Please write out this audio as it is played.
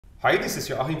Hi, this is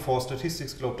Joachim for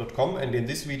statisticsglobe.com, and in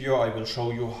this video I will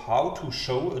show you how to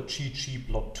show a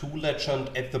ggplot2 legend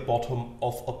at the bottom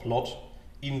of a plot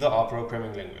in the R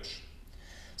programming language.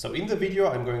 So in the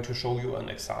video I'm going to show you an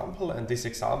example, and this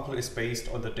example is based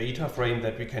on the data frame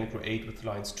that we can create with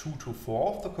lines 2 to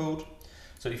 4 of the code.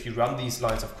 So if you run these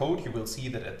lines of code, you will see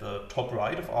that at the top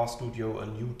right of RStudio a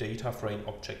new data frame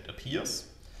object appears.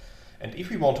 And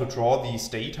if we want to draw these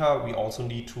data, we also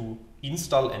need to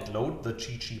install and load the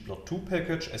ggplot2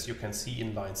 package, as you can see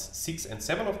in lines 6 and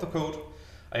 7 of the code.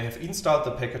 I have installed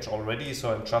the package already,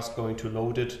 so I'm just going to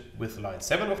load it with line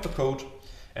 7 of the code.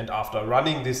 And after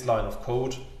running this line of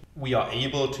code, we are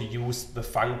able to use the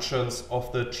functions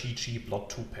of the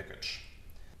ggplot2 package.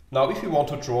 Now, if we want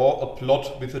to draw a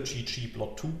plot with a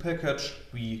ggplot2 package,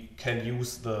 we can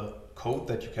use the code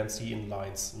that you can see in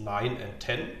lines 9 and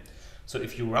 10. So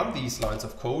if you run these lines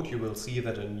of code, you will see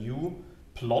that a new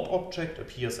plot object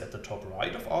appears at the top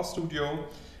right of RStudio,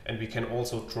 and we can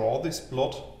also draw this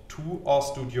plot to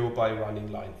RStudio by running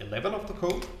line 11 of the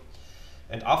code.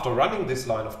 And after running this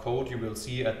line of code, you will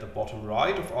see at the bottom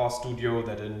right of RStudio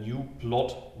that a new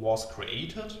plot was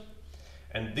created.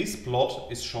 And this plot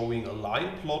is showing a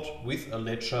line plot with a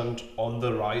legend on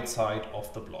the right side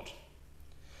of the plot.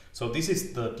 So this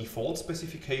is the default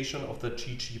specification of the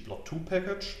ggplot2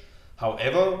 package.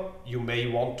 However, you may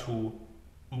want to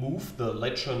move the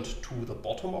legend to the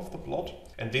bottom of the plot,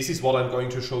 and this is what I'm going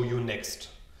to show you next.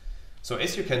 So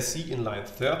as you can see in line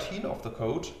 13 of the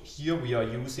code, here we are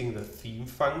using the theme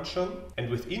function, and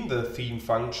within the theme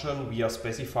function we are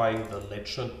specifying the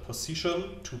legend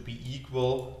position to be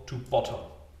equal to bottom.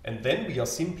 And then we are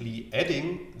simply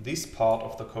adding this part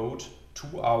of the code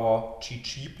to our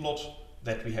ggplot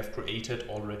that we have created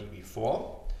already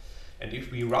before. And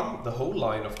if we run the whole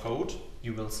line of code,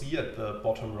 you will see at the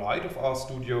bottom right of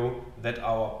RStudio that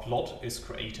our plot is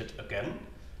created again.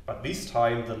 But this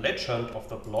time the legend of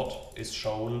the plot is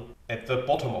shown at the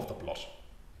bottom of the plot.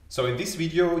 So in this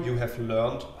video you have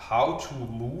learned how to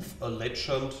move a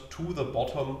legend to the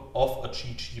bottom of a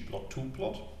ggplot2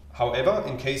 plot. However,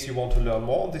 in case you want to learn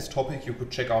more on this topic, you could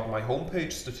check out my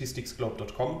homepage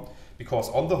statisticsglobe.com, because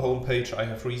on the homepage I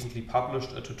have recently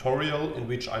published a tutorial in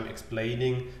which I'm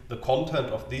explaining the content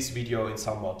of this video in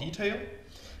some more detail,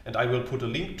 and I will put a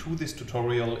link to this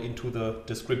tutorial into the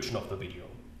description of the video.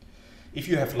 If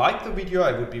you have liked the video,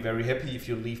 I would be very happy if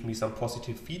you leave me some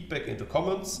positive feedback in the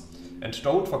comments, and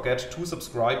don't forget to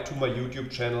subscribe to my YouTube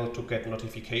channel to get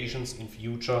notifications in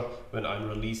future when I'm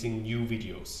releasing new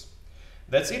videos.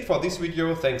 That's it for this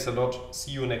video. Thanks a lot.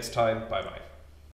 See you next time. Bye bye.